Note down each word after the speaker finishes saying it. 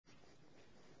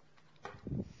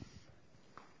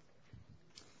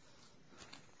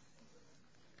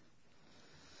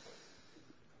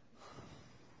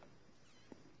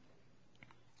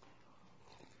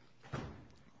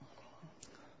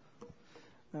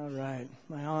All right.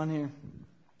 Am I on here?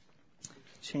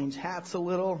 Change hats a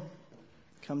little.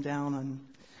 Come down on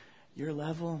your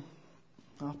level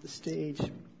off the stage.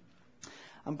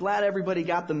 I'm glad everybody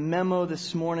got the memo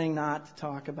this morning not to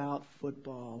talk about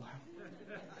football.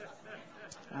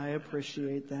 I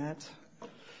appreciate that.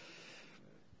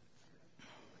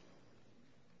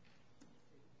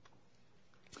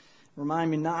 Remind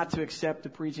me not to accept a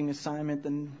preaching assignment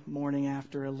the morning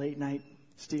after a late night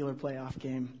Steeler playoff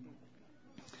game,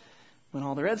 when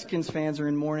all the Redskins fans are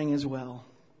in mourning as well.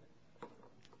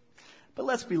 But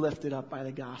let's be lifted up by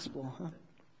the gospel.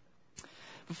 Huh?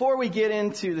 Before we get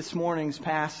into this morning's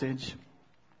passage,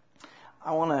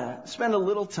 I want to spend a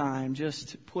little time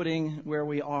just putting where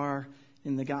we are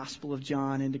in the Gospel of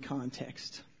John into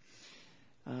context.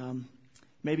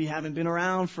 Maybe you haven't been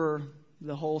around for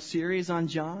the whole series on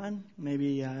John.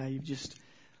 Maybe you've just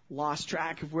lost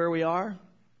track of where we are.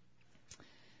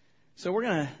 So we're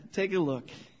going to take a look.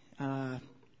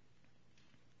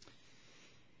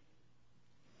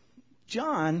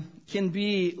 John can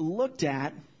be looked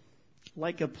at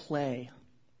like a play,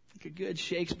 like a good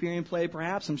Shakespearean play,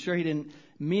 perhaps. I'm sure he didn't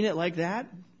mean it like that.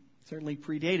 Certainly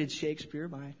predated Shakespeare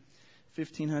by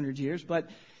 1,500 years. But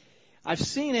I've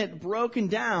seen it broken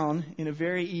down in a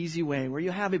very easy way, where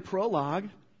you have a prologue.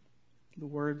 The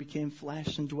Word became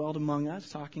flesh and dwelt among us,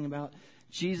 talking about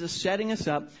Jesus setting us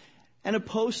up, and a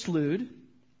postlude,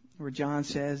 where John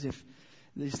says, if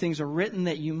these things are written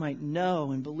that you might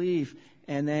know and believe.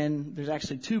 And then there's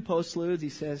actually two postludes. He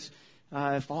says,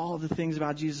 if all of the things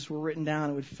about Jesus were written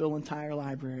down, it would fill entire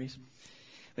libraries.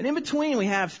 But in between, we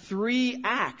have 3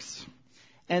 acts.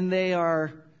 And they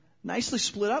are nicely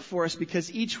split up for us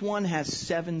because each one has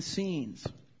 7 scenes.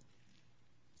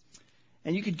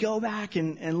 And you could go back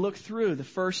and look through. The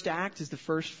first act is the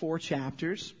first 4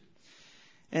 chapters.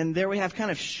 And there we have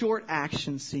kind of short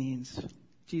action scenes.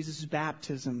 Jesus'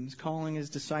 baptisms, calling his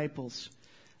disciples,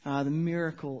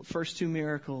 the first 2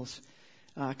 miracles,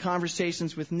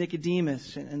 conversations with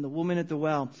Nicodemus and the woman at the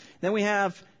well. Then we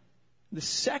have the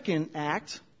second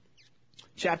act,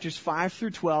 chapters 5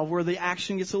 through 12, where the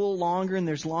action gets a little longer and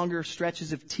there's longer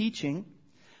stretches of teaching.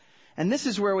 And this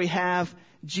is where we have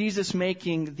Jesus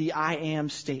making the I am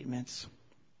statements.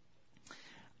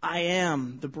 I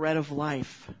am the bread of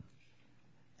life.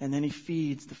 And then he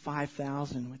feeds the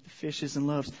 5,000 with the fishes and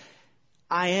loaves.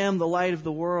 I am the light of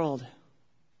the world.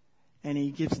 And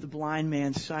he gives the blind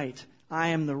man sight. I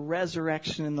am the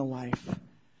resurrection and the life.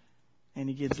 And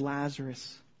he gives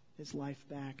Lazarus his life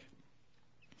back.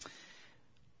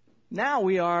 Now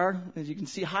we are, as you can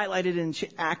see, highlighted in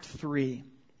Act 3.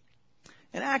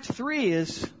 And Act 3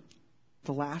 is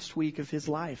the last week of his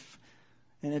life.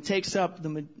 And it takes up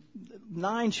the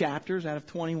 9 chapters out of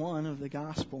 21 of the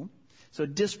gospel. So a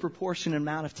disproportionate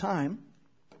amount of time.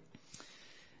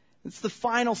 It's the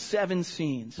final 7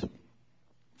 scenes.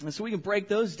 And so we can break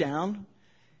those down.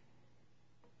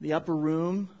 The upper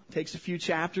room takes a few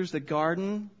chapters. The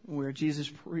garden, where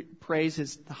Jesus prays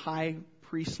the high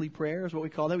priestly prayer, is what we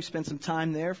call that. We spent some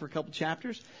time there for a couple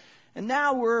chapters. And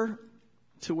now we're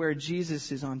to where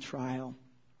Jesus is on trial.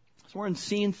 So we're in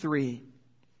scene 3.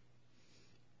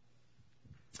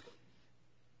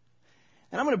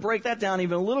 And I'm going to break that down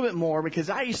even a little bit more, because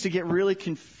I used to get really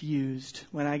confused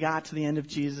when I got to the end of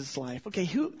Jesus' life. Okay,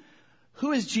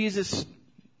 who is Jesus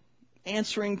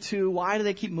answering to? Why do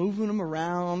they keep moving him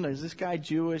around? Is this guy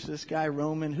Jewish? Is this guy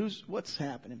Roman? What's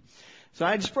happening? So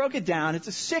I just broke it down. It's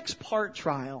a 6-part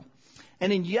trial.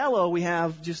 And in yellow, we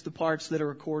have just the parts that are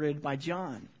recorded by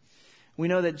John. We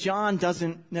know that John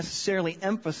doesn't necessarily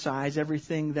emphasize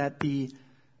everything that the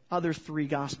other 3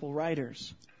 gospel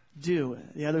writers do.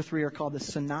 The other 3 are called the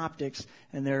synoptics,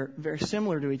 and they're very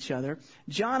similar to each other.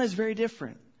 John is very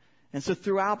different. And so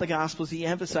throughout the Gospels, he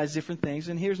emphasizes different things,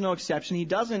 and here's no exception. He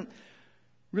doesn't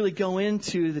really go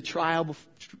into the trial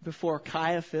before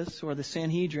Caiaphas or the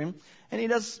Sanhedrin, and he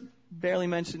doesn't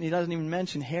even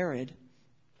mention Herod.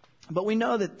 But we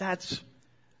know that that's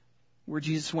where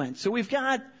Jesus went. So we've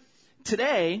got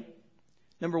today,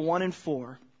 number 1 and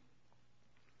 4.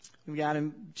 We've got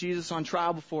Jesus on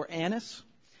trial before Annas,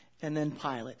 and then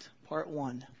Pilate, part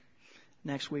 1.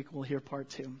 Next week we'll hear part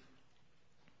 2.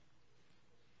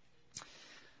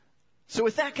 So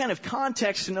with that kind of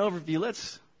context and overview,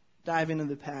 let's dive into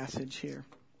the passage here.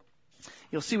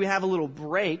 You'll see we have a little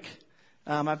break.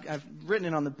 I've written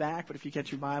it on the back, but if you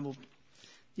get your Bible,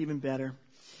 even better.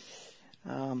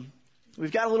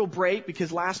 We've got a little break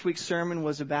because last week's sermon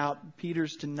was about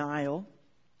Peter's denial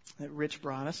that Rich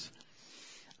brought us.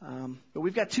 But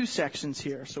we've got 2 sections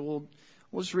here, so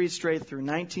we'll just read straight through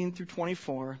 19 through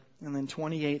 24 and then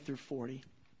 28 through 40.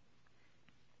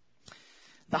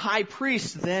 The high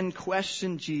priest then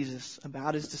questioned Jesus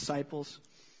about his disciples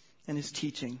and his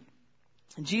teaching.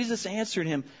 And Jesus answered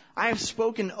him, I have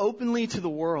spoken openly to the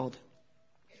world.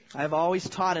 I have always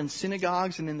taught in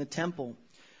synagogues and in the temple,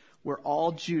 where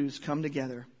all Jews come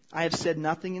together. I have said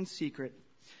nothing in secret.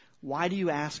 Why do you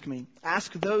ask me?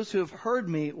 Ask those who have heard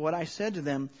me what I said to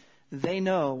them. They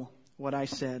know what I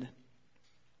said.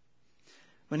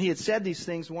 When he had said these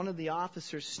things, one of the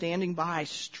officers standing by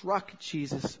struck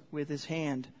Jesus with his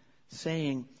hand,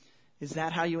 saying, Is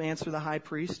that how you answer the high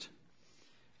priest?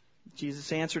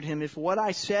 Jesus answered him, If what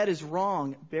I said is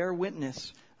wrong, bear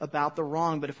witness about the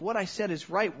wrong. But if what I said is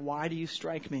right, why do you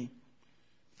strike me?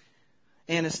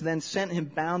 Annas then sent him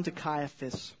bound to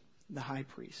Caiaphas, the high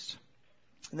priest.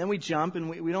 And then we jump, and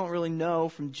we don't really know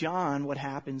from John what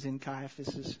happens in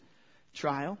Caiaphas'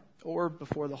 trial or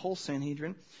before the whole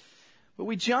Sanhedrin. But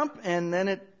we jump, and then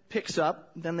it picks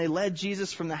up. Then they led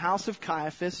Jesus from the house of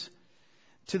Caiaphas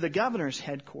to the governor's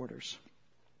headquarters.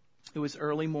 It was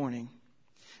early morning.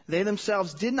 They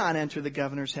themselves did not enter the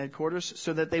governor's headquarters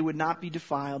so that they would not be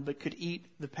defiled, but could eat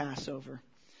the Passover.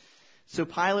 So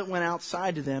Pilate went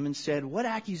outside to them and said, What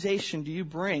accusation do you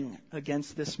bring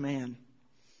against this man?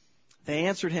 They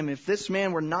answered him, If this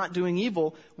man were not doing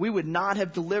evil, we would not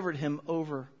have delivered him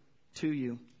over to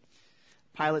you.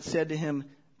 Pilate said to him,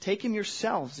 Take him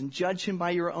yourselves and judge him by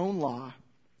your own law.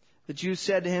 The Jews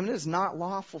said to him, It is not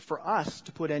lawful for us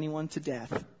to put anyone to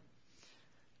death.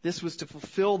 This was to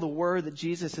fulfill the word that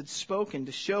Jesus had spoken,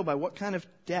 to show by what kind of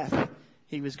death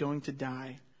he was going to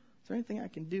die. Is there anything I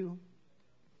can do?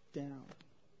 Down.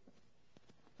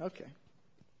 Okay.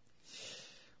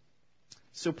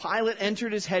 So Pilate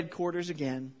entered his headquarters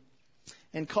again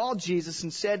and called Jesus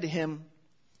and said to him,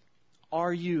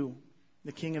 Are you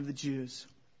the King of the Jews?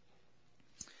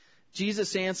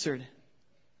 Jesus answered,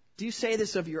 Do you say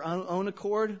this of your own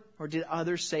accord, or did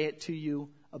others say it to you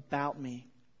about me?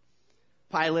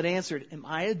 Pilate answered, Am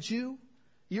I a Jew?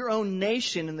 Your own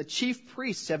nation and the chief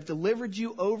priests have delivered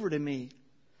you over to me.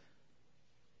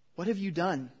 What have you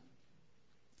done?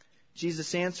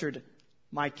 Jesus answered,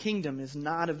 My kingdom is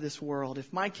not of this world.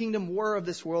 If my kingdom were of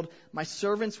this world, my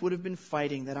servants would have been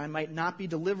fighting that I might not be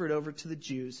delivered over to the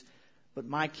Jews. But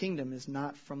my kingdom is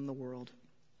not from the world.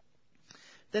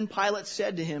 Then Pilate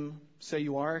said to him, So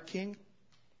you are a king?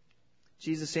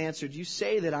 Jesus answered, You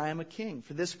say that I am a king.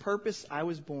 For this purpose I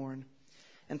was born,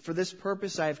 and for this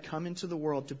purpose I have come into the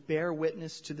world, to bear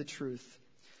witness to the truth.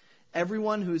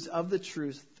 Everyone who is of the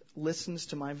truth listens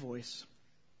to my voice.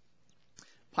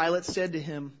 Pilate said to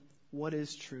him, What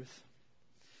is truth?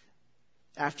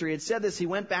 After he had said this, he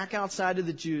went back outside to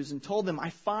the Jews and told them,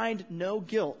 I find no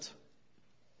guilt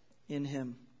in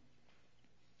him.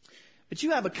 But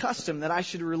you have a custom that I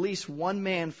should release one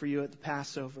man for you at the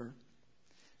Passover.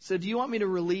 So do you want me to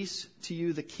release to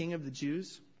you the King of the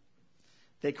Jews?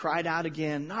 They cried out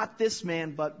again, Not this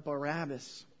man, but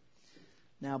Barabbas.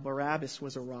 Now Barabbas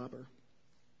was a robber.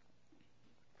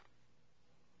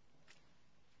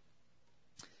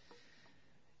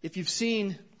 If you've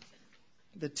seen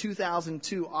the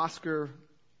 2002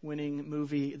 Oscar-winning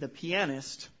movie, The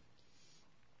Pianist,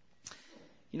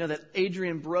 you know that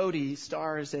Adrian Brody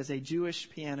stars as a Jewish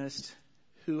pianist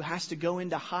who has to go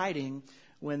into hiding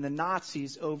when the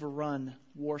Nazis overrun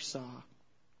Warsaw.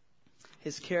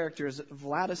 His character is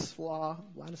Vladislav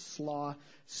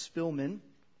Spilman.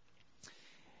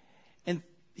 And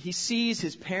he sees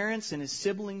his parents and his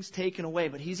siblings taken away,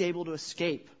 but he's able to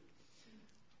escape.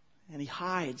 And he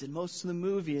hides. And most of the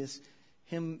movie is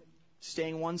him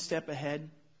staying one step ahead.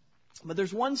 But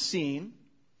there's one scene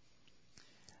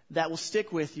that will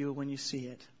stick with you when you see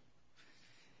it.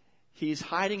 He's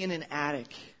hiding in an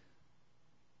attic.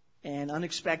 And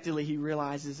unexpectedly he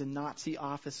realizes a Nazi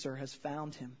officer has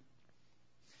found him.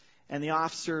 And the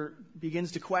officer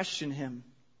begins to question him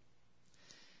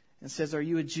and says, Are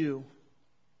you a Jew?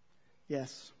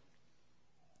 Yes.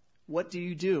 What do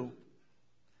you do?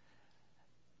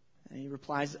 And he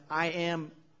replies, I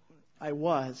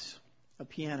was a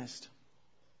pianist.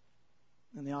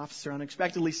 And the officer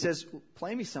unexpectedly says,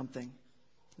 Play me something.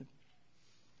 A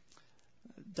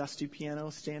dusty piano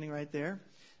standing right there.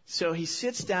 So he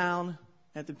sits down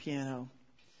at the piano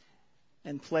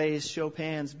and plays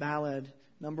Chopin's Ballad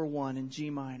Number 1 in G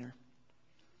minor.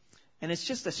 And it's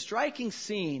just a striking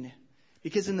scene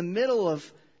because in the middle of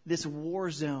this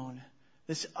war zone,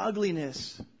 this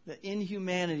ugliness, the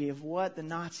inhumanity of what the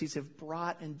Nazis have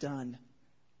brought and done,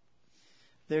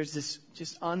 there's this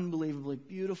just unbelievably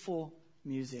beautiful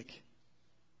music.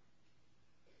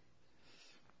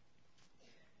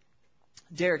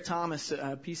 Derek Thomas,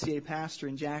 a PCA pastor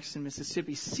in Jackson,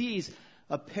 Mississippi, sees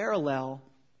a parallel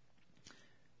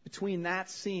between that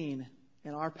scene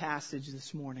in our passage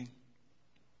this morning.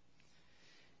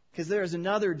 Because there is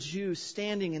another Jew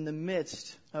standing in the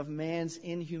midst of man's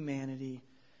inhumanity,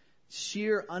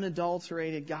 sheer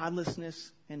unadulterated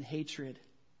godlessness and hatred.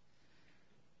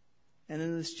 And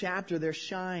in this chapter there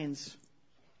shines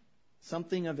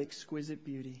something of exquisite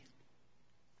beauty.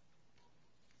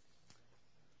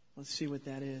 Let's see what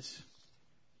that is.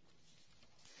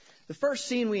 The first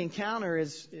scene we encounter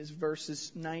is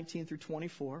verses 19 through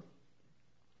 24.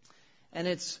 And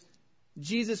it's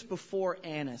Jesus before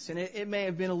Annas. And it may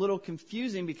have been a little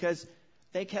confusing because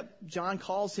John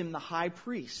calls him the high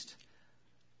priest.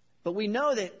 But we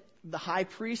know that the high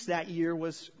priest that year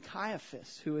was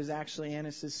Caiaphas, who was actually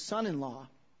Annas' son-in-law.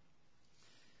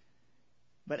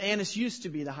 But Annas used to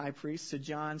be the high priest, so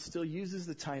John still uses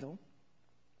the title.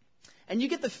 And you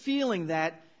get the feeling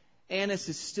that Annas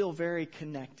is still very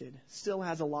connected, still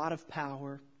has a lot of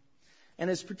power, and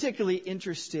is particularly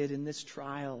interested in this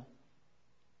trial.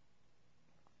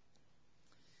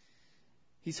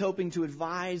 He's hoping to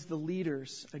advise the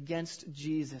leaders against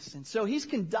Jesus. And so he's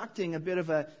conducting a bit of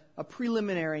a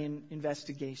preliminary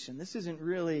investigation. This isn't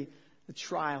really the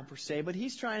trial per se, but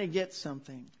he's trying to get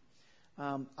something.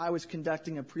 I was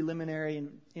conducting a preliminary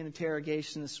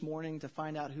interrogation this morning to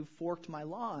find out who forked my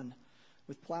lawn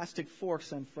with plastic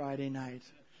forks on Friday night.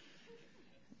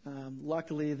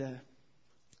 Luckily, the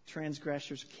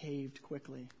transgressors caved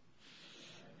quickly.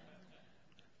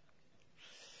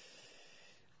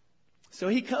 So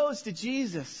he goes to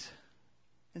Jesus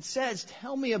and says,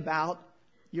 tell me about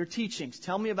your teachings.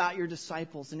 Tell me about your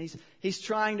disciples. And he's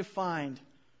trying to find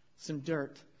some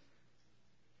dirt.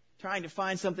 Trying to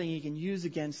find something he can use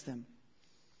against them.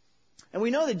 And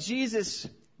we know that Jesus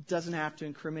doesn't have to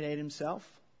incriminate himself.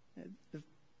 The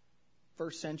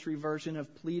first century version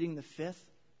of pleading the fifth.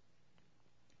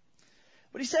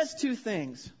 But he says two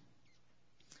things.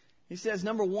 He says,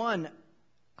 number one,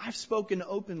 I've spoken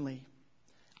openly.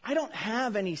 I don't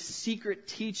have any secret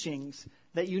teachings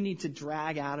that you need to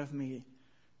drag out of me,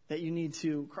 that you need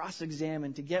to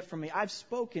cross-examine to get from me. I've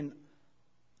spoken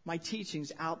my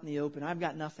teachings out in the open. I've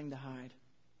got nothing to hide.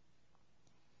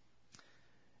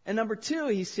 And number two,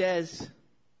 he says,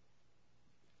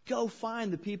 go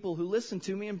find the people who listen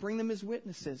to me and bring them as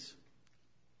witnesses.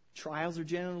 Trials are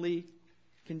generally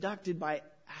conducted by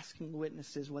asking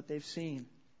witnesses what they've seen.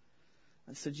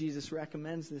 And so Jesus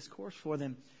recommends this course for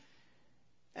them.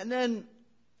 And then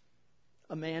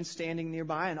a man standing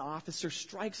nearby, an officer,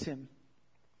 strikes him.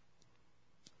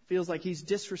 Feels like he's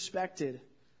disrespected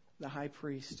the high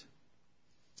priest.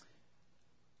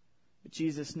 But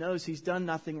Jesus knows he's done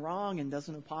nothing wrong and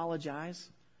doesn't apologize.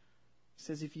 He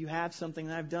says, if you have something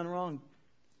that I've done wrong,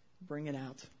 bring it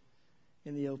out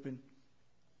in the open.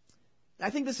 I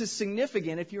think this is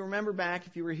significant. If you remember back,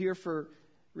 if you were here for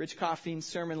Rich Coffeen's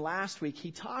sermon last week,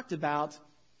 he talked about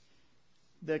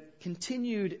the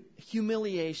continued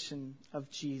humiliation of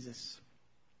Jesus.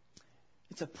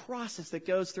 It's a process that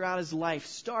goes throughout his life,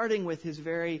 starting with his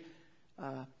very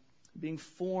being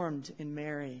formed in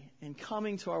Mary and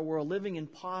coming to our world, living in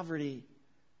poverty.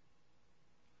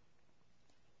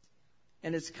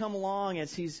 And it's come along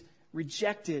as he's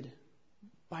rejected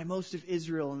by most of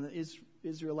Israel and the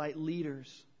Israelite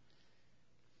leaders.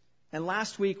 And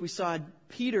last week we saw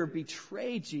Peter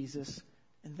betray Jesus,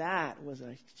 and that was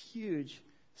a huge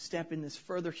step in this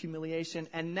further humiliation.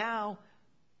 And now,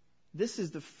 this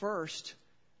is the first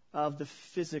of the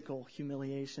physical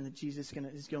humiliation that Jesus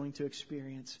is going to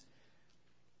experience.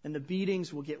 And the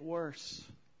beatings will get worse,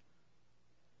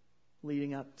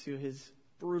 leading up to his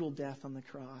brutal death on the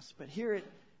cross. But here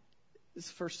this is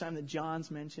the first time that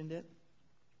John's mentioned it,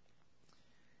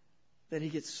 that he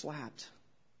gets slapped.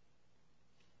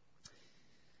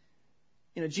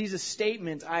 You know, Jesus'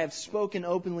 statement, I have spoken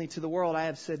openly to the world, I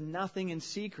have said nothing in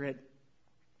secret,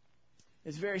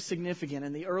 is very significant.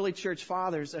 And the early church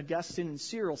fathers, Augustine and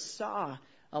Cyril, saw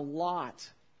a lot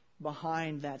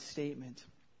behind that statement.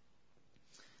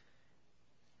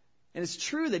 And it's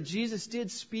true that Jesus did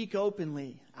speak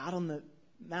openly out on the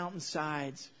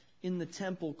mountainsides, in the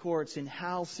temple courts, in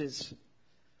houses,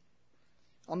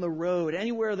 on the road,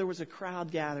 anywhere there was a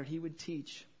crowd gathered, he would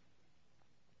teach.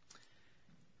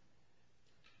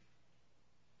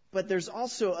 But there's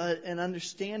also an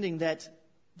understanding that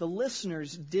the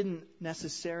listeners didn't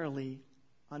necessarily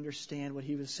understand what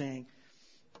he was saying.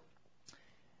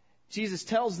 Jesus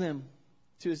tells them,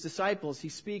 to his disciples,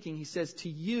 he's speaking, he says, to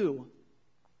you,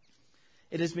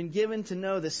 it has been given to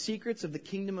know the secrets of the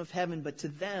kingdom of heaven, but to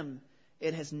them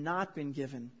it has not been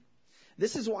given.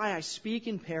 This is why I speak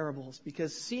in parables,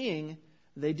 because seeing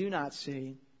they do not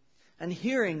see, and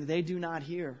hearing they do not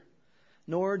hear,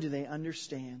 nor do they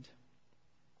understand.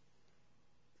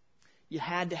 You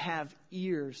had to have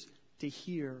ears to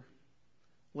hear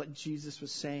what Jesus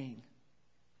was saying.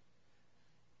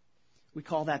 We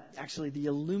call that actually the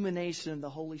illumination of the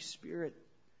Holy Spirit.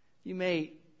 You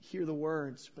may hear the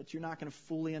words, but you're not going to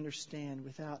fully understand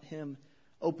without Him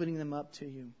opening them up to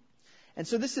you. And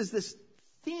so this is this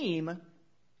theme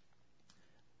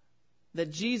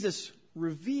that Jesus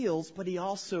reveals, but He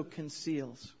also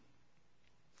conceals.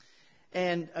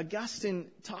 And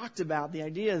Augustine talked about the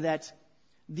idea that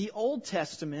the Old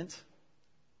Testament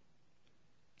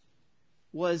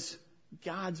was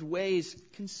God's ways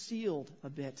concealed a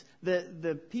bit.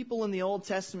 The people in the Old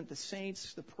Testament, the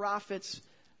saints, the prophets,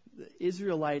 the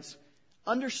Israelites,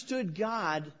 understood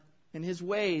God and His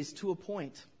ways to a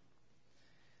point.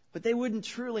 But they wouldn't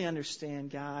truly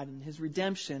understand God and His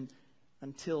redemption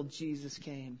until Jesus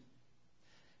came.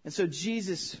 And so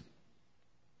Jesus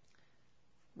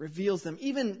reveals them.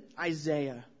 Even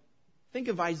Isaiah. Think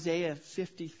of Isaiah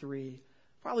 53.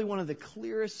 Probably one of the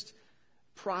clearest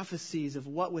prophecies of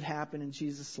what would happen in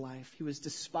Jesus' life. He was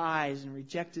despised and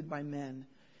rejected by men.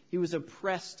 He was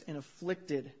oppressed and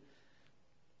afflicted.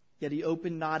 Yet He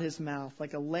opened not His mouth.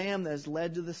 Like a lamb that is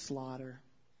led to the slaughter,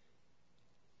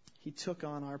 He took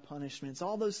on our punishments.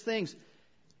 All those things.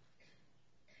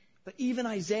 But even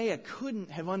Isaiah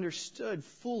couldn't have understood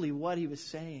fully what he was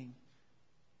saying,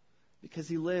 because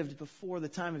he lived before the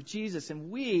time of Jesus.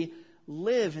 And we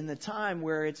live in the time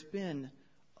where it's been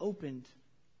opened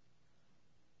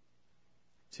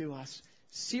to us.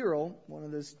 Cyril, one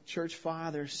of those church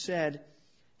fathers, said,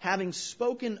 having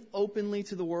spoken openly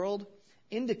to the world,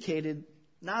 indicated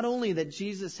not only that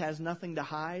Jesus has nothing to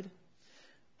hide,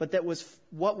 but that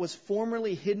what was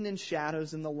formerly hidden in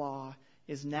shadows in the law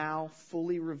is now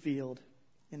fully revealed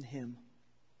in Him.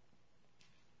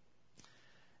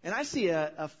 And I see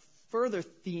a further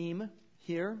theme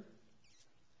here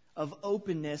of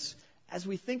openness as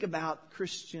we think about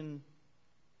Christian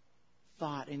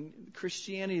thought and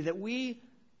Christianity, that we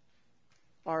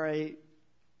are a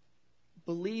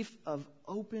belief of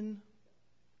open.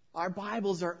 Our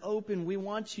Bibles are open. We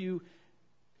want you,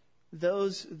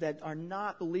 those that are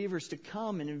not believers, to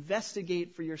come and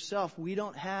investigate for yourself. We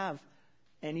don't have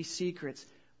any secrets.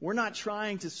 We're not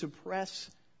trying to suppress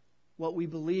what we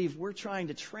believe. We're trying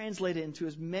to translate it into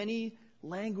as many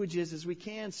languages as we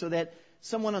can so that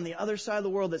someone on the other side of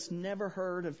the world that's never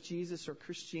heard of Jesus or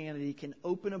Christianity can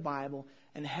open a Bible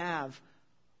and have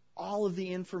all of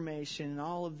the information and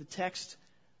all of the text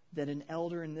that an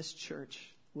elder in this church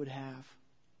would have.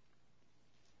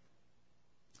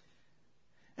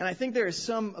 And I think there is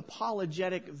some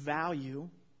apologetic value,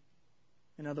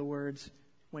 in other words,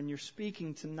 when you're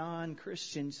speaking to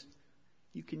non-Christians,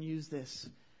 you can use this,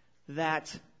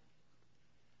 that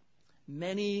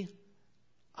many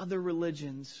other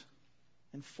religions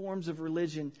and forms of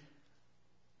religion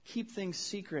keep things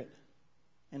secret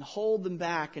and hold them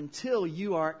back until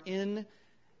you are in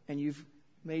and you've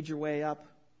made your way up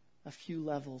a few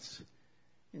levels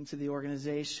into the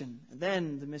organization. And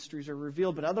then the mysteries are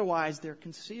revealed, but otherwise they're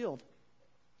concealed.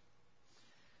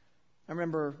 I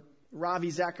remember Ravi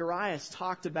Zacharias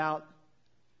talked about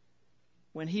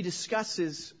when he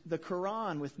discusses the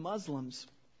Quran with Muslims,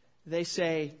 they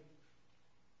say,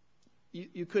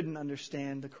 you couldn't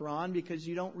understand the Quran because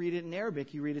you don't read it in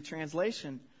Arabic, you read a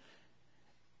translation.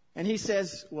 And he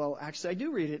says, well, actually I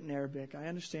do read it in Arabic. I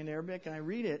understand Arabic and I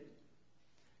read it.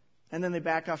 And then they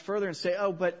back off further and say,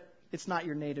 oh, but it's not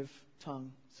your native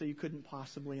tongue, so you couldn't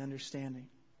possibly understand me.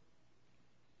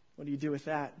 What do you do with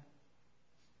that?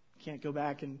 You can't go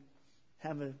back and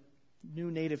have a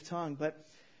new native tongue. But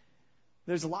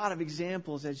there's a lot of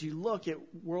examples as you look at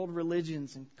world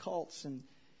religions and cults and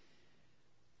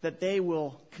that they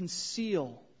will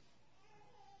conceal.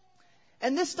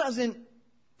 And this doesn't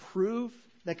prove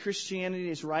that Christianity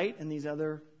is right and these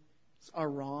others are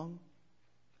wrong.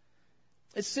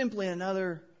 It's simply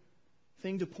another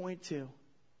thing to point to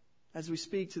as we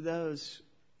speak to those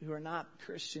who are not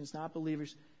Christians, not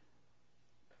believers.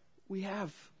 We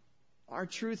have our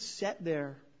truth set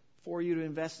there for you to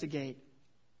investigate.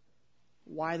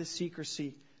 Why the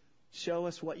secrecy? Show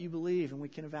us what you believe and we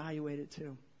can evaluate it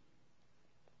too.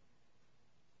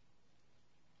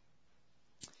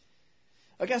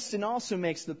 Augustine also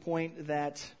makes the point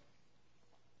that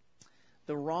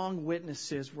the wrong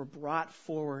witnesses were brought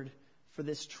forward for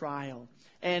this trial.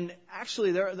 And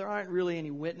actually, there aren't really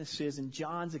any witnesses in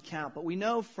John's account, but we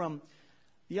know from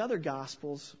the other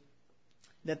Gospels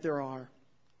that there are.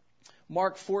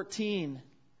 Mark 14,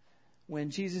 when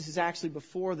Jesus is actually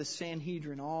before the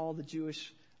Sanhedrin, all the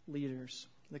Jewish leaders,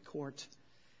 the court.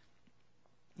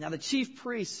 Now the chief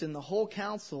priests and the whole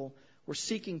council were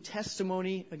seeking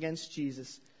testimony against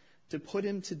Jesus to put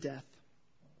Him to death.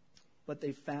 but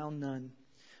they found none.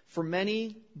 For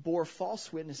many bore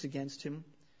false witness against him,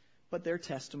 but their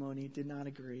testimony did not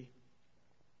agree.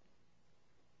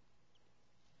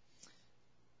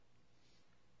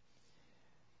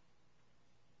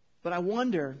 But I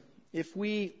wonder if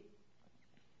we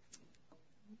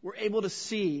were able to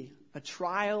see a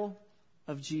trial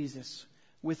of Jesus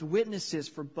with witnesses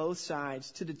for both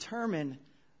sides to determine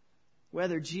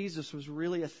whether Jesus was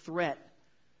really a threat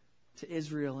to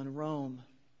Israel and Rome,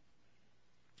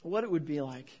 what it would be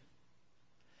like.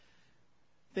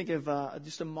 Think of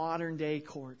just a modern day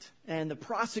court, and the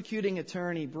prosecuting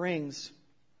attorney brings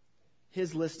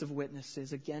his list of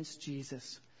witnesses against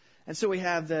Jesus. And so we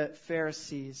have the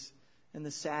Pharisees and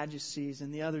the Sadducees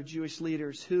and the other Jewish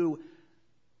leaders who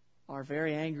are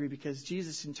very angry because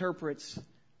Jesus interprets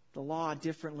the law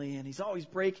differently, and he's always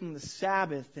breaking the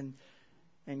Sabbath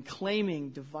and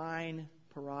claiming divine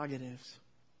prerogatives.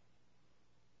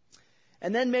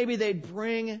 And then maybe they'd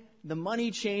bring the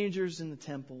money changers in the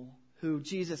temple, who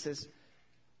Jesus has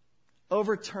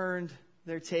overturned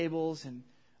their tables and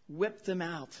whipped them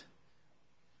out.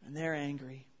 And they're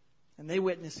angry. And they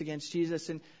witness against Jesus.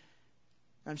 And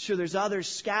I'm sure there's others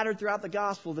scattered throughout the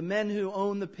gospel. The men who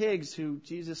own the pigs who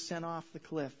Jesus sent off the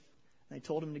cliff. And they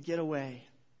told him to get away.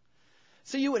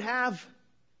 So you would have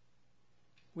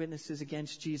witnesses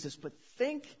against Jesus. But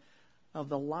think of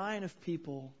the line of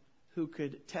people who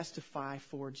could testify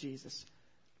for Jesus.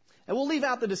 And we'll leave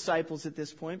out the disciples at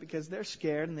this point because they're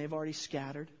scared and they've already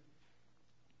scattered.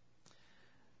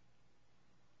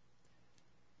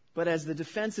 But as the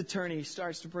defense attorney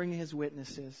starts to bring his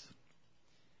witnesses,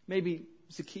 maybe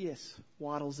Zacchaeus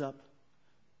waddles up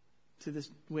to this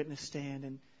witness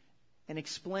stand and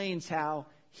explains how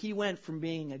he went from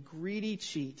being a greedy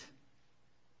cheat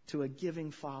to a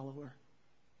giving follower.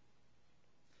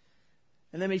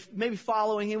 And then maybe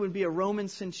following him would be a Roman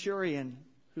centurion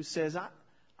who says,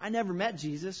 I never met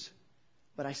Jesus,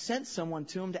 but I sent someone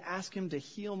to him to ask him to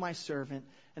heal my servant.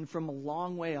 And from a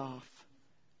long way off,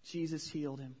 Jesus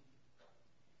healed him.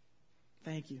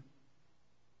 Thank you.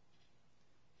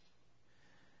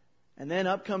 And then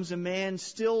up comes a man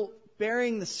still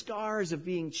bearing the scars of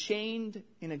being chained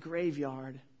in a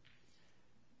graveyard,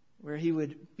 where he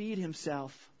would beat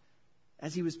himself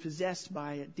as he was possessed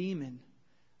by a demon.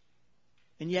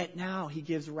 And yet now he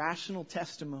gives rational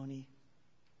testimony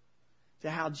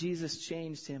to how Jesus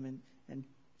changed him and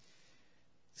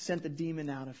sent the demon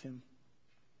out of him.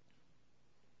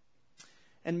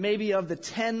 And maybe of the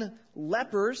 10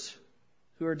 lepers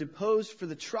who are deposed for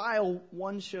the trial,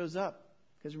 one shows up.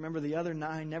 Because remember, the other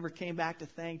 9 never came back to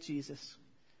thank Jesus.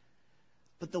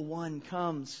 But the one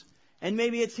comes. And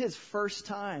maybe it's his first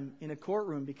time in a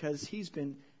courtroom because he's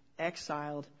been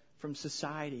exiled from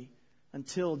society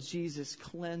until Jesus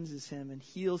cleanses him and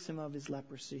heals him of his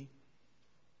leprosy.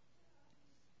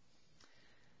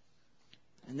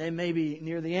 And then maybe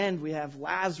near the end we have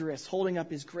Lazarus holding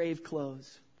up his grave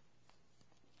clothes,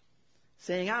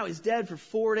 saying, I was dead for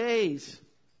 4 days.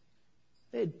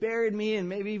 They had buried me and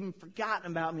maybe even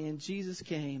forgotten about me, and Jesus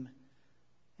came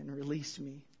and released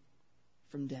me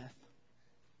from death.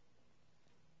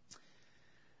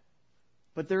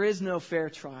 But there is no fair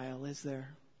trial, is there?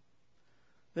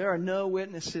 There are no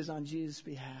witnesses on Jesus'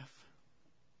 behalf.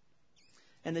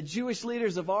 And the Jewish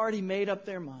leaders have already made up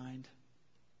their mind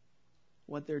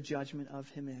what their judgment of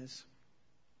him is.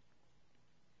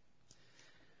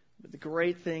 But the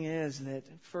great thing is that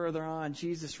further on,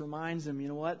 Jesus reminds them, you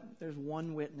know what? There's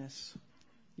one witness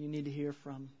you need to hear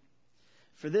from.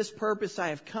 For this purpose I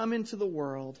have come into the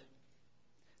world,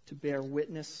 to bear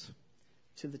witness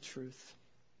to the truth.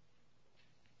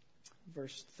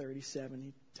 Verse 37,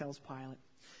 he tells Pilate.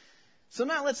 So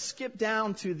now let's skip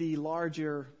down to the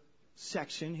larger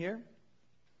section here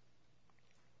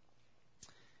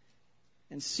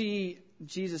and see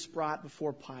Jesus brought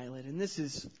before Pilate. And this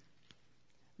is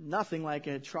nothing like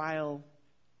a trial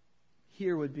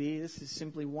here would be. This is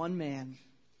simply one man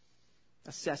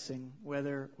assessing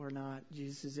whether or not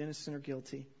Jesus is innocent or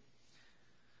guilty.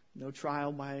 No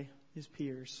trial by his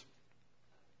peers.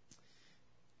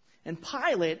 And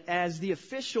Pilate, as the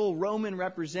official Roman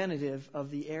representative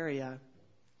of the area,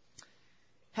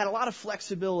 had a lot of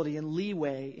flexibility and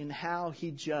leeway in how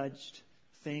he judged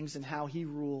things and how he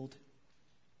ruled.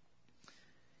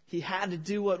 He had to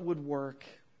do what would work.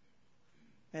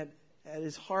 At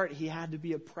his heart, he had to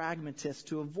be a pragmatist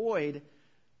to avoid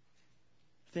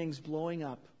things blowing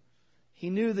up. He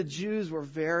knew the Jews were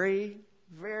very,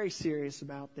 very serious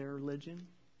about their religion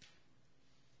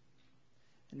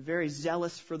and very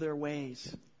zealous for their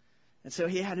ways. And so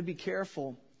he had to be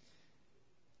careful,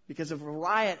 because if a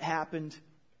riot happened,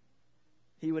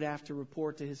 he would have to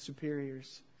report to his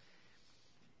superiors.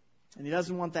 And he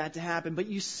doesn't want that to happen. But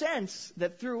you sense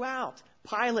that throughout,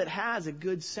 Pilate has a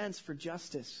good sense for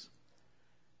justice.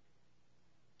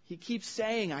 He keeps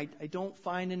saying, I don't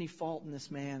find any fault in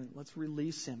this man. Let's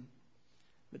release him.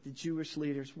 But the Jewish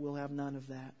leaders will have none of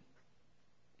that.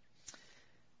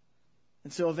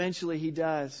 And so eventually he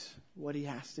does what he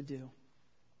has to do.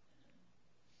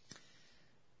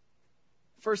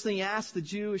 First thing he asks the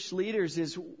Jewish leaders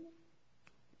is,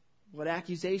 what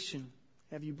accusation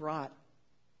have you brought?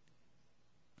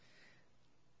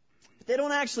 But they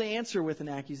don't actually answer with an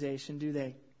accusation, do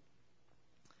they?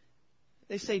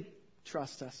 They say,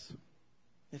 trust us.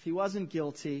 If he wasn't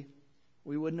guilty,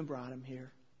 we wouldn't have brought him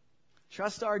here.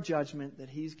 Trust our judgment that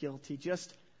he's guilty.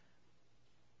 Just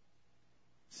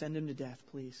send him to death,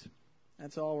 please.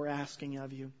 That's all we're asking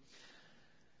of you.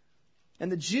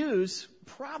 And the Jews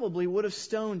probably would have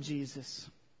stoned Jesus.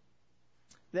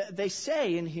 They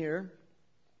say in here,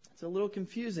 it's a little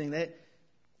confusing, that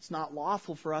it's not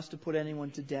lawful for us to put anyone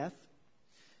to death.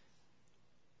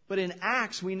 But in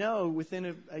Acts, we know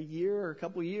within a year or a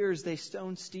couple of years, they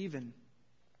stoned Stephen.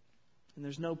 And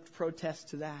there's no protest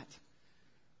to that.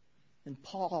 And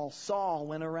Saul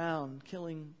went around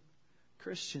killing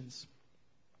Christians.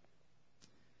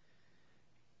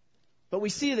 But we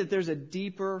see that there's a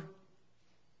deeper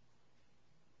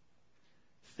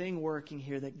thing working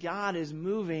here, that God is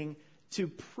moving to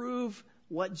prove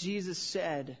what Jesus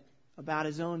said about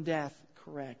his own death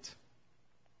correct.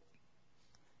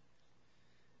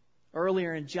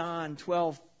 Earlier in John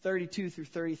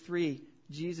 12:32-33,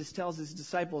 Jesus tells his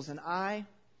disciples, and I,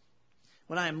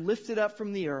 when I am lifted up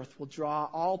from the earth, will draw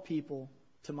all people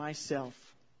to myself.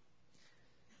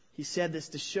 He said this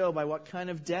to show by what kind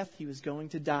of death he was going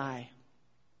to die.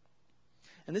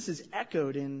 And this is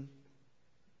echoed in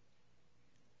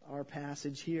our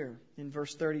passage here in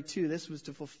verse 32. This was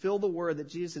to fulfill the word that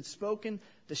Jesus had spoken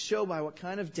to show by what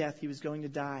kind of death he was going to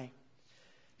die.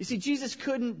 You see, Jesus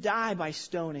couldn't die by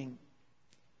stoning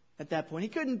at that point. He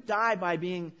couldn't die by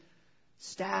being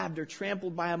stabbed or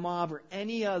trampled by a mob or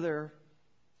any other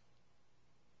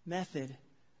method,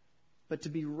 but to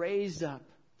be raised up,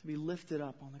 to be lifted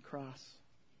up on the cross.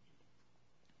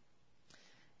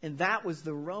 And that was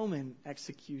the Roman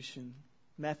execution,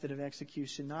 method of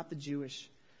execution, not the Jewish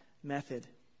method.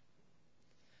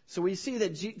 So we see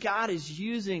that God is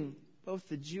using both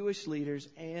the Jewish leaders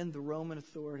and the Roman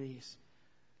authorities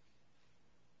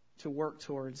to work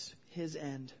towards his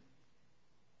end.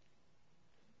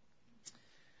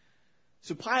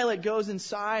 So Pilate goes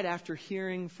inside after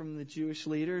hearing from the Jewish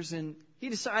leaders, and he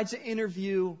decides to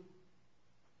interview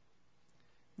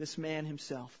this man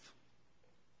himself.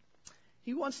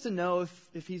 He wants to know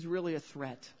if he's really a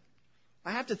threat.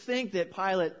 I have to think that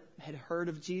Pilate had heard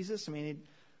of Jesus. I mean,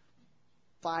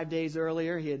 5 days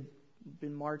earlier, he had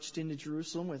been marched into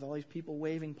Jerusalem with all these people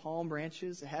waving palm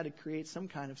branches. It had to create some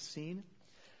kind of scene.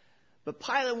 But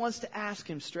Pilate wants to ask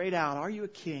him straight out, are you a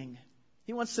king?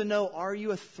 He wants to know, are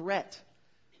you a threat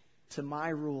to my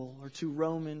rule or to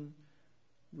Roman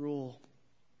rule?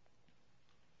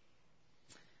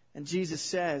 And Jesus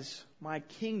says, my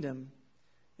kingdom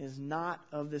is not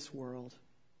of this world.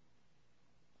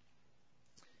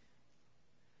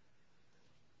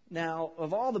 Now,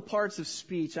 of all the parts of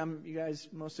speech, you guys,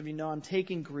 most of you know, I'm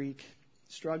taking Greek,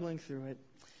 struggling through it.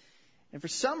 And for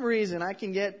some reason, I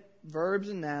can get verbs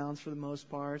and nouns for the most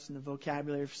part and the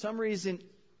vocabulary. For some reason,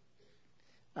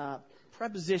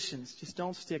 prepositions just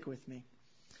don't stick with me.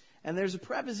 And there's a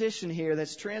preposition here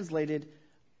that's translated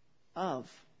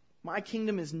of. My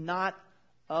kingdom is not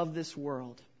of this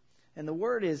world. And the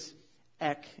word is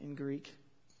ek in Greek.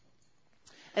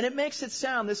 And it makes it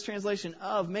sound, this translation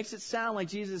of, makes it sound like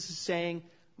Jesus is saying,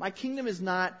 my kingdom is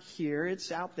not here, it's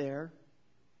out there.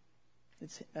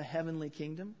 It's a heavenly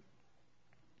kingdom.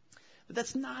 But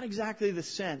that's not exactly the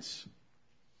sense.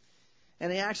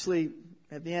 And actually,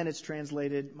 at the end it's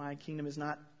translated, my kingdom is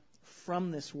not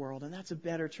from this world. And that's a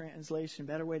better translation,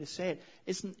 better way to say it.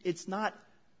 It's not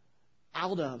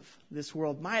out of this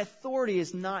world. My authority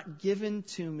is not given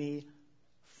to me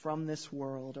from this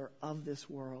world or of this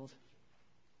world.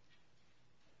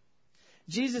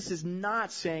 Jesus is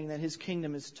not saying that his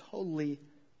kingdom is totally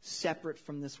separate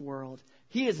from this world.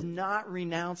 He is not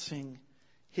renouncing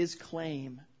his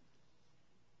claim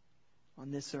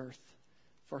on this earth.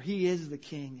 For he is the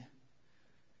king.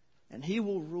 And he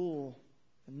will rule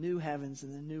the new heavens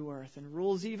and the new earth, and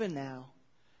rules even now.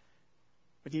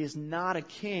 But he is not a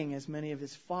king as many of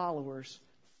his followers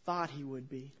thought he would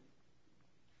be.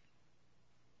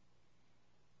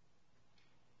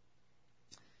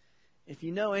 If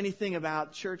you know anything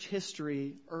about church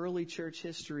history, early church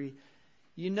history,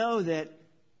 you know that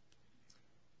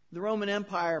The Roman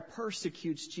Empire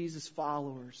persecutes Jesus'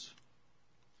 followers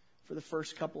for the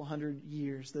first couple hundred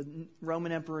years. The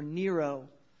Roman Emperor Nero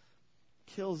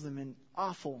kills them in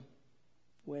awful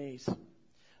ways.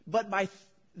 But by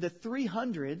the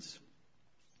 300s,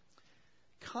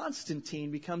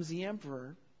 Constantine becomes the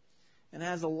emperor and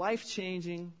has a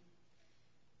life-changing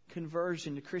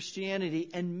conversion to Christianity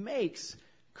and makes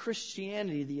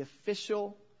Christianity the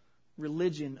official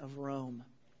religion of Rome.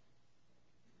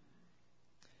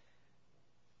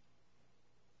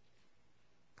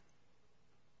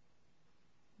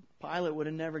 Pilate would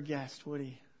have never guessed, would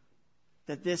he?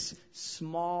 That this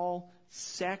small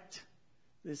sect,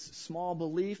 this small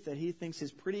belief that he thinks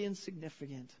is pretty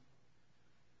insignificant,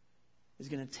 is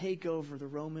going to take over the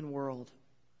Roman world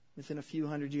within a few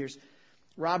hundred years.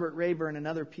 Robert Rayburn,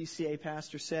 another PCA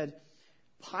pastor, said,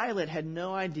 Pilate had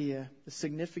no idea the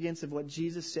significance of what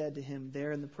Jesus said to him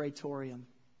there in the Praetorium.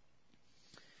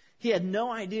 He had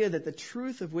no idea that the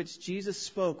truth of which Jesus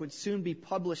spoke would soon be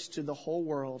published to the whole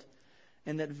world,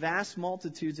 and that vast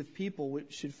multitudes of people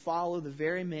should follow the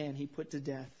very man he put to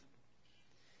death.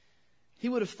 He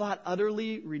would have thought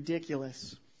utterly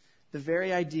ridiculous the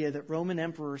very idea that Roman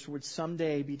emperors would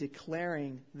someday be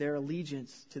declaring their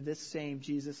allegiance to this same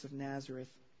Jesus of Nazareth,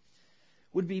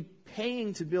 would be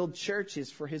paying to build churches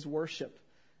for his worship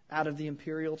out of the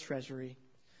imperial treasury,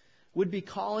 would be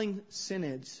calling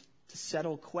synods to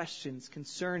settle questions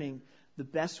concerning the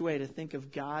best way to think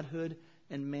of godhood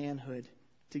and manhood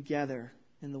together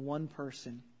in the one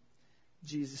person,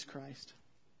 Jesus Christ.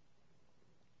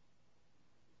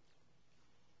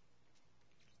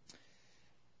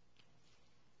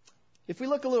 If we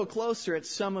look a little closer at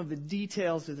some of the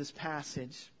details of this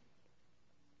passage,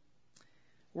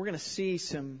 we're going to see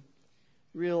some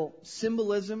real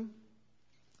symbolism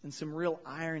and some real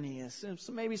irony. So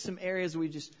maybe some areas we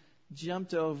just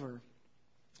jumped over.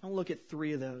 I'll look at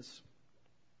 3 of those.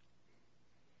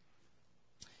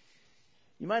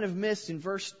 You might have missed in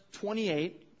verse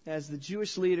 28, as the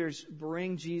Jewish leaders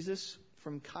bring Jesus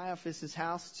from Caiaphas'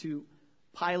 house to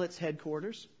Pilate's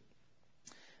headquarters,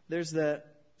 there's the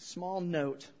small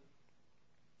note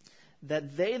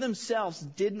that they themselves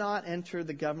did not enter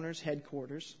the governor's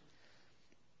headquarters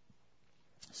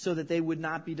so that they would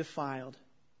not be defiled,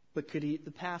 but could eat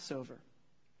the Passover.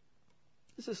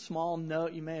 This is a small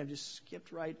note you may have just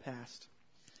skipped right past.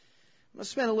 I'm going to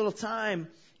spend a little time,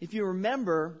 if you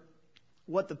remember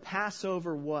what the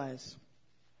Passover was.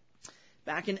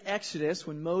 Back in Exodus,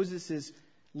 when Moses is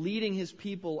leading his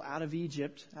people out of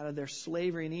Egypt, out of their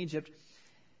slavery in Egypt,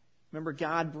 remember,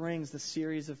 God brings the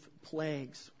series of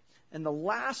plagues. And the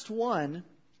last one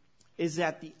is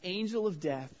that the angel of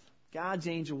death, God's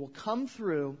angel, will come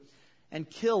through and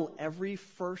kill every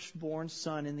firstborn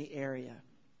son in the area.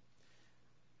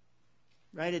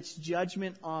 Right? It's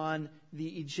judgment on the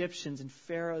Egyptians in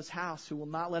Pharaoh's house who will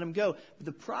not let him go. But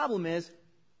the problem is,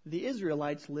 the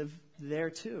Israelites live there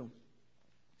too.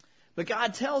 But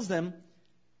God tells them,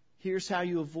 here's how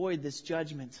you avoid this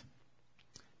judgment.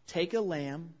 Take a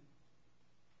lamb,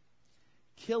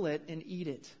 kill it, and eat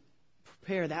it.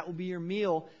 Prepare, that will be your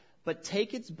meal, but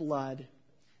take its blood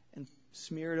and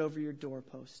smear it over your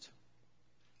doorpost.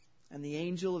 And the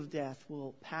angel of death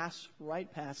will pass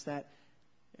right past that,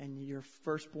 and your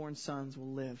firstborn sons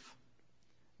will live.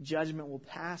 Judgment will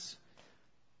pass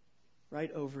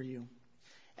right over you.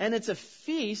 And it's a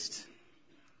feast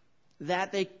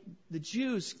that the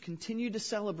Jews continue to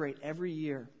celebrate every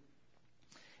year.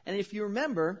 And if you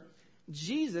remember,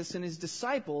 Jesus and his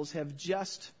disciples have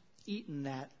just eaten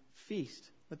that feast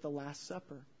with the Last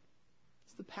Supper.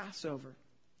 It's the Passover.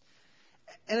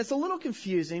 And it's a little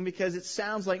confusing because it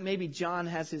sounds like maybe John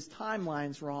has his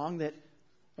timelines wrong, that,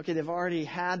 okay, they've already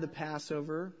had the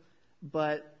Passover,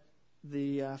 but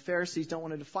the Pharisees don't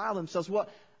want to defile themselves. Well,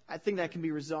 I think that can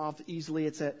be resolved easily.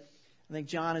 I think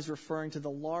John is referring to the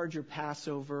larger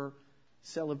Passover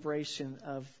celebration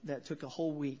that took a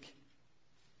whole week.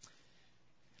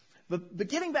 But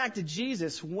getting back to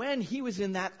Jesus, when he was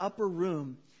in that upper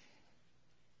room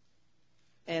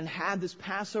and had this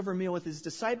Passover meal with his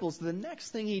disciples, the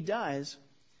next thing he does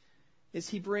is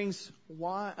he brings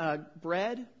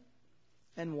bread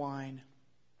and wine.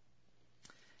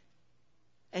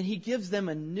 And he gives them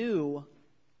a new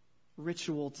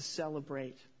ritual to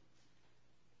celebrate.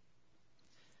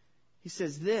 He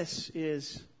says, this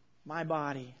is my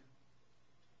body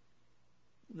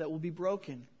that will be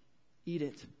broken. Eat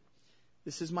it.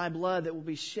 This is my blood that will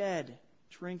be shed.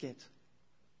 Drink it.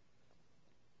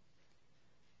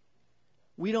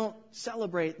 We don't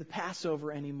celebrate the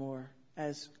Passover anymore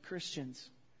as Christians.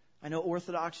 I know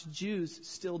Orthodox Jews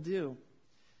still do.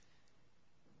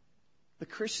 But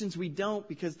Christians, we don't,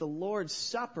 because the Lord's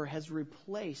Supper has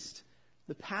replaced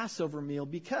the Passover meal.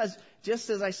 Because, just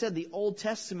as I said, the Old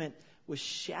Testament was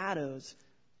shadows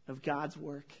of God's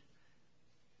work.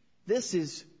 This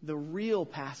is the real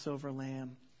Passover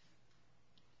lamb.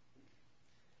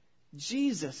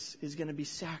 Jesus is going to be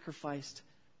sacrificed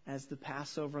as the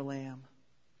Passover lamb.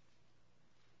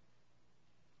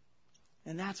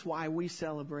 And that's why we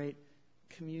celebrate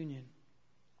communion.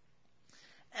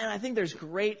 And I think there's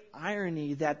great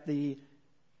irony that the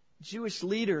Jewish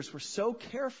leaders were so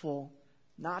careful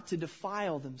not to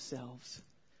defile themselves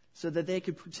so that they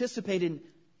could participate in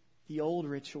the old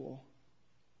ritual.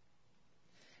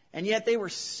 And yet they were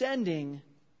sending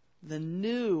the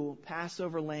new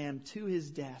Passover lamb to his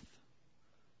death.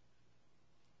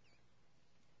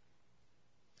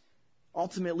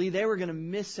 Ultimately, they were going to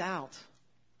miss out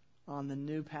on the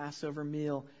new Passover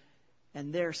meal,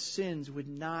 and their sins would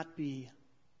not be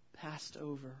passed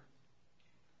over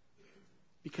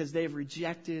because they've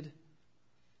rejected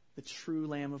the true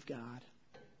Lamb of God.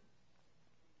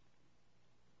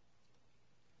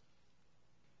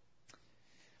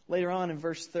 Later on in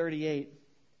verse 38,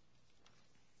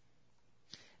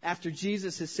 after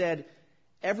Jesus has said,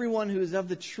 "Everyone who is of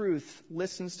the truth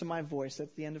listens to my voice,"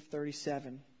 that's the end of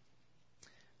 37.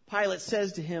 Pilate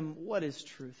says to him, "What is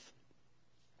truth?"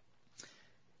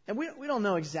 And we don't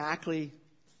know exactly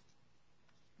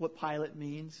what Pilate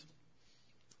means.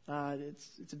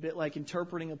 It's a bit like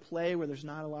interpreting a play where there's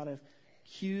not a lot of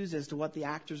cues as to what the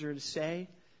actors are to say.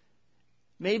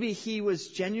 Maybe he was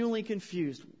genuinely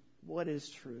confused. What is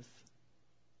truth?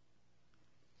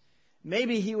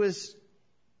 Maybe he was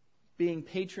being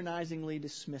patronizingly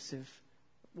dismissive.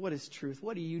 What is truth?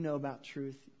 What do you know about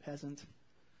truth, peasant?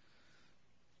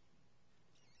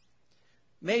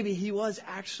 Maybe he was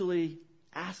actually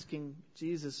asking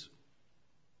Jesus,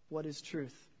 what is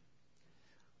truth?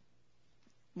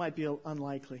 Might be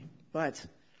unlikely, but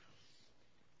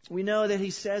we know that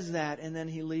he says that and then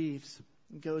he leaves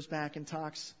and goes back and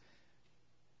talks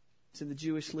to the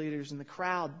Jewish leaders and the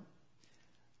crowd.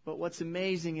 But what's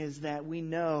amazing is that we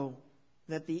know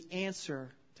that the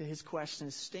answer to his question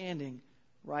is standing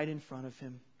right in front of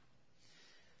him.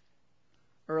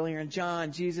 Earlier in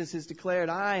John, Jesus has declared,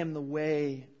 "I am the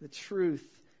way, the truth,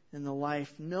 and the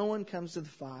life. No one comes to the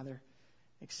Father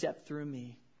except through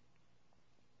me."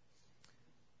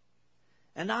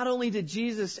 And not only did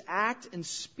Jesus act and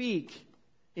speak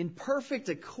in perfect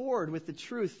accord with the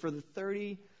truth for the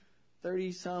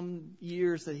 30-some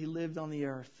years that he lived on the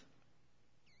earth,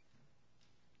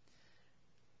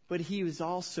 but he was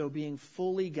also being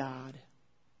fully God,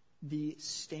 the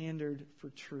standard for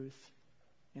truth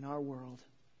in our world.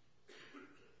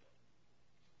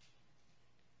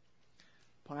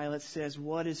 Pilate says,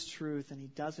 "What is truth?" And he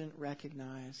doesn't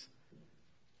recognize.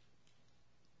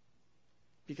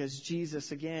 Because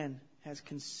Jesus, again, has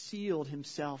concealed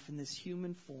himself in this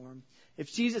human form.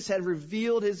 If Jesus had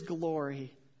revealed his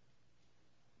glory,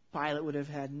 Pilate would have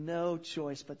had no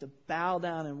choice but to bow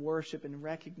down and worship and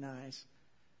recognize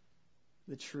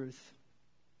the truth.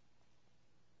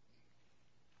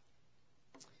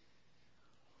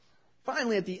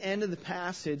 Finally, at the end of the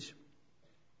passage,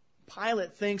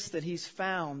 Pilate thinks that he's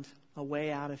found a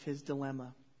way out of his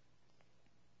dilemma.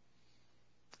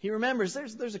 He remembers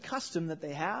there's a custom that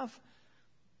they have,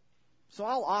 so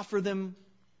I'll offer them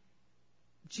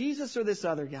Jesus or this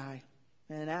other guy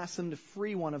and ask them to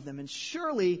free one of them, and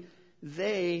surely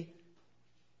they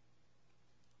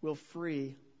will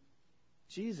free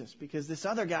Jesus because this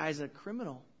other guy is a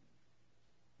criminal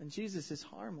and Jesus is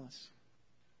harmless.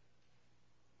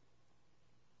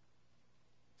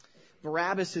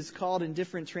 Barabbas is called in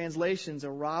different translations a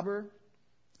robber,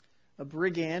 a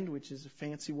brigand, which is a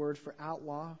fancy word for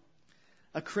outlaw,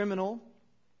 a criminal.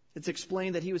 It's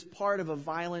explained that he was part of a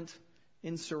violent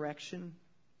insurrection,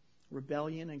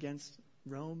 rebellion against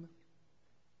Rome.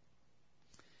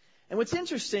 And what's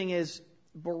interesting is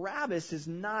Barabbas is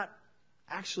not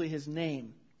actually his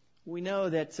name. We know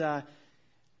that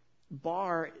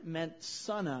Bar meant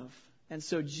son of. And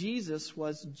so Jesus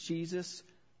was Jesus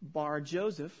Bar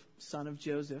Joseph, son of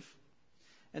Joseph.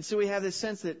 And so we have this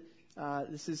sense that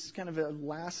this is kind of a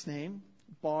last name,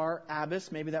 Bar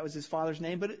Abbas. Maybe that was his father's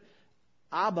name. But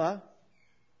Abba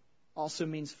also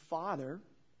means father.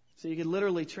 So you could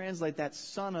literally translate that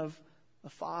son of a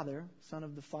father, son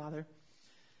of the father.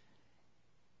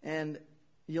 And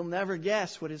you'll never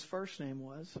guess what his first name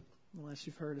was, unless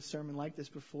you've heard a sermon like this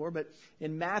before. But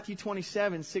in Matthew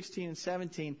 27, 16 and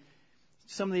 17,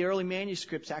 some of the early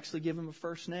manuscripts actually give him a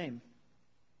first name.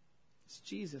 It's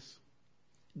Jesus.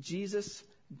 Jesus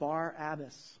Bar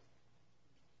Abbas.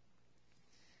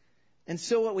 And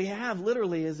so what we have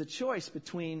literally is a choice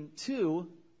between two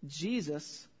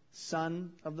Jesus,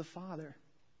 Son of the Father.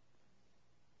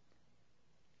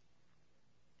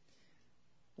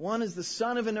 One is the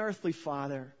son of an earthly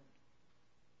father,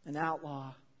 an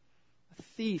outlaw, a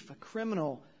thief, a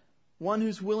criminal, one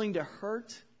who's willing to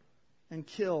hurt and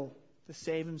kill to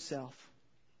save himself.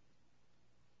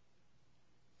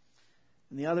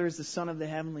 And the other is the Son of the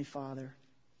Heavenly Father,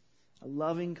 a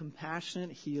loving,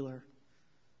 compassionate healer,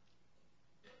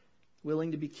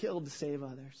 willing to be killed to save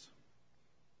others.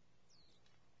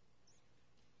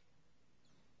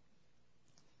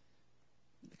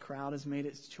 The crowd has made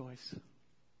its choice.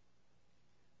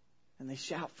 And they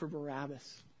shout for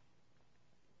Barabbas.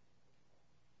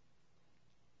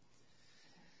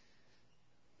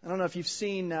 I don't know if you've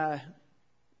seen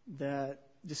the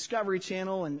Discovery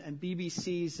Channel and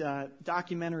BBC's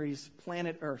documentaries,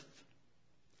 Planet Earth.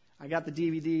 I got the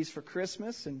DVDs for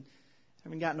Christmas and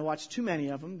haven't gotten to watch too many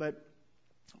of them, but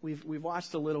we've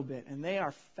watched a little bit, and they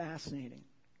are fascinating.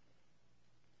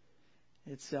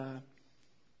 It's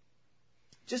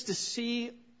just to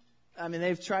see. I mean,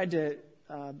 they've tried to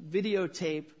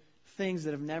videotape things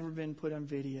that have never been put on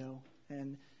video,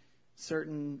 and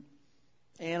certain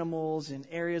animals and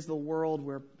areas of the world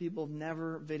where people have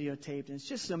never videotaped. And it's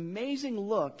just an amazing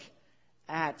look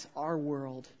at our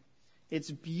world, its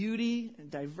beauty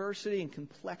and diversity and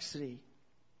complexity.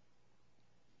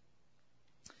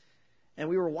 And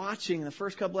we were watching the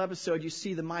first couple episodes, you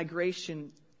see the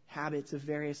migration habits of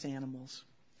various animals.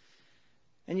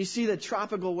 And you see the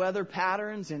tropical weather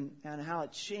patterns and how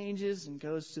it changes and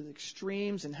goes to the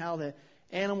extremes and how the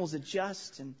animals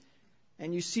adjust.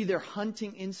 And you see their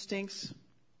hunting instincts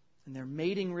and their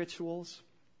mating rituals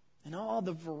and all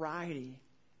the variety.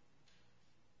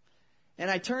 And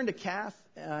I turned to Kath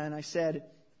and I said,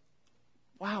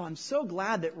 wow, I'm so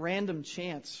glad that random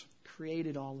chance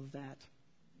created all of that.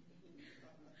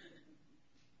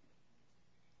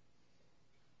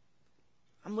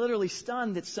 I'm literally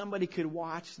stunned that somebody could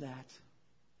watch that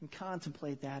and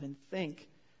contemplate that and think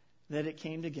that it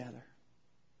came together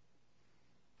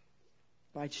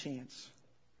by chance.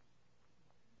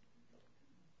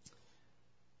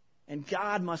 And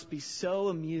God must be so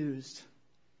amused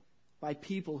by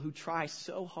people who try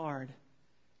so hard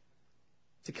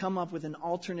to come up with an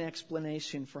alternate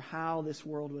explanation for how this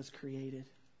world was created.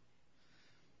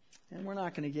 And we're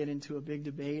not going to get into a big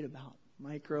debate about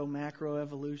micro, macro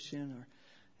evolution or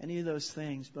any of those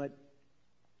things. But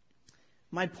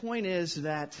my point is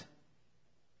that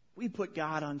we put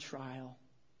God on trial.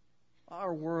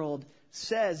 Our world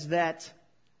says that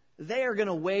they are going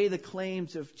to weigh the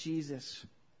claims of Jesus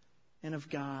and of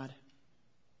God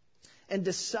and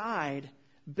decide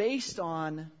based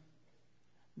on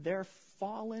their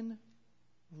fallen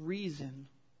reason.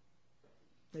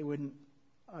 They wouldn't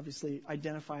obviously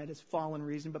identify it as fallen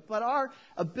reason, but our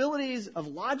abilities of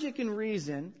logic and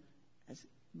reason, as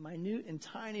minute and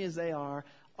tiny as they are,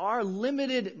 our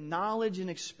limited knowledge and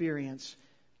experience,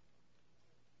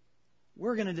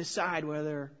 we're going to decide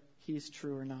whether He's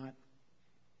true or not.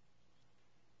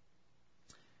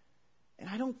 And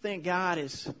I don't think God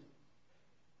is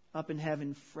up in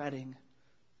heaven fretting,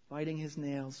 biting His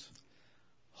nails,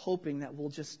 hoping that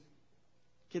we'll just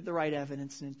get the right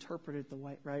evidence and interpret it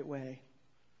the right way.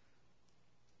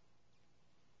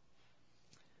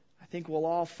 I think we'll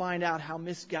all find out how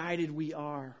misguided we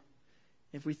are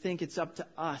if we think it's up to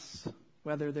us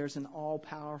whether there's an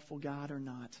all-powerful God or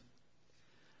not.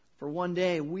 For one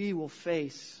day we will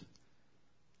face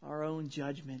our own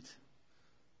judgment.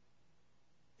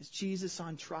 Is Jesus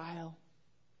on trial?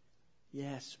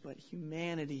 Yes, but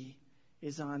humanity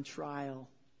is on trial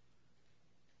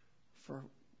for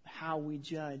how we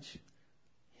judge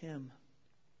Him.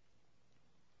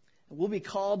 And we'll be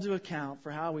called to account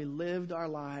for how we lived our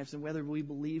lives and whether we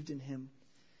believed in Him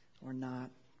or not.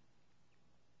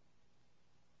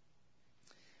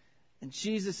 And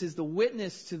Jesus is the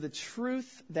witness to the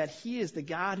truth that He is the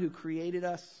God who created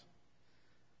us,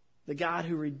 the God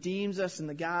who redeems us, and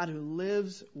the God who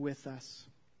lives with us.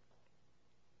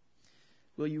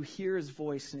 Will you hear His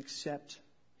voice and accept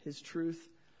His truth,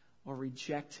 or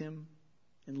reject Him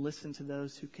and listen to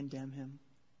those who condemn Him?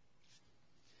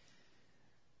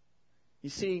 You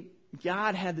see,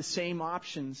 God had the same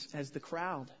options as the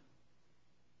crowd.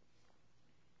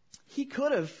 He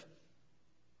could have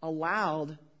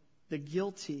allowed the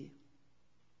guilty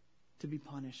to be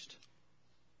punished.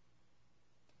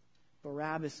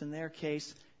 Barabbas, in their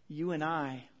case, you and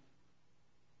I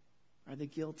are the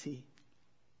guilty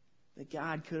that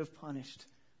God could have punished.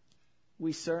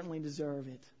 We certainly deserve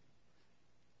it.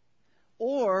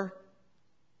 Or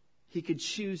He could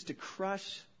choose to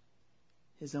crush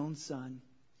His own Son,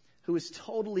 who is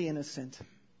totally innocent,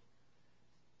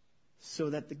 so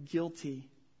that the guilty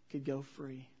could go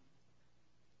free.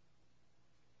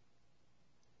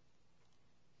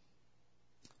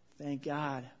 Thank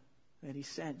God that He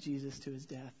sent Jesus to His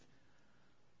death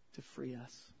to free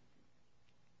us.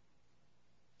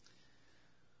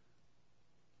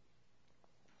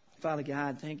 Father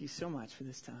God, thank You so much for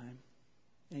this time.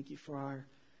 Thank You for our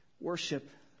worship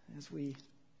as we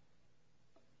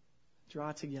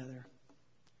draw together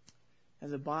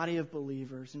as a body of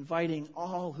believers, inviting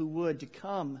all who would to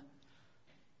come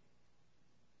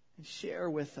and share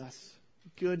with us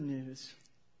good news.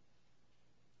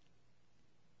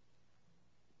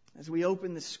 As we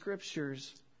open the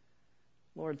Scriptures,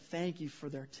 Lord, thank You for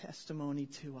their testimony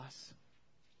to us.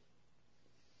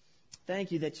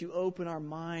 Thank You that You open our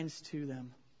minds to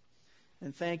them.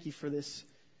 And thank You for this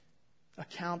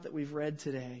account that we've read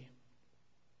today,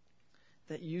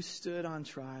 that You stood on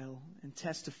trial and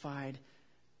testified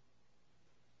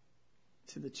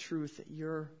to the truth that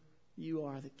You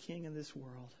are the King of this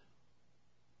world.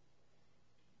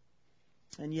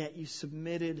 And yet You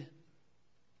submitted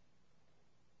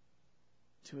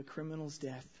to a criminal's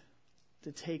death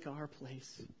to take our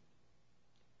place,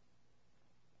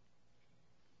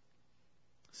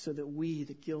 so that we,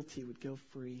 the guilty, would go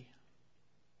free.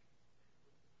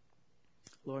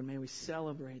 Lord, may we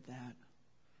celebrate that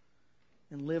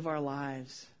and live our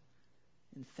lives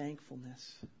in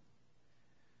thankfulness.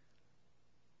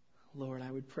 Lord,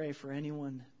 I would pray for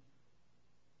anyone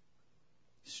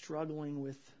struggling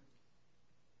with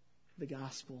the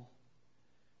gospel,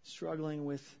 struggling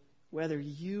with whether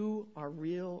You are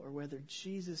real or whether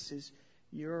Jesus is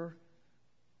Your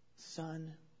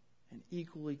Son, and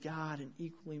equally God and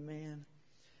equally man,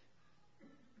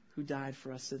 who died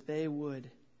for us, that they would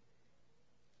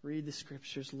read the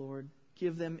Scriptures, Lord.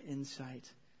 Give them insight.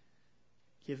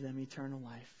 Give them eternal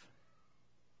life.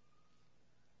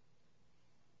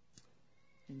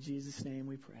 In Jesus' name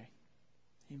we pray.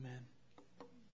 Amen.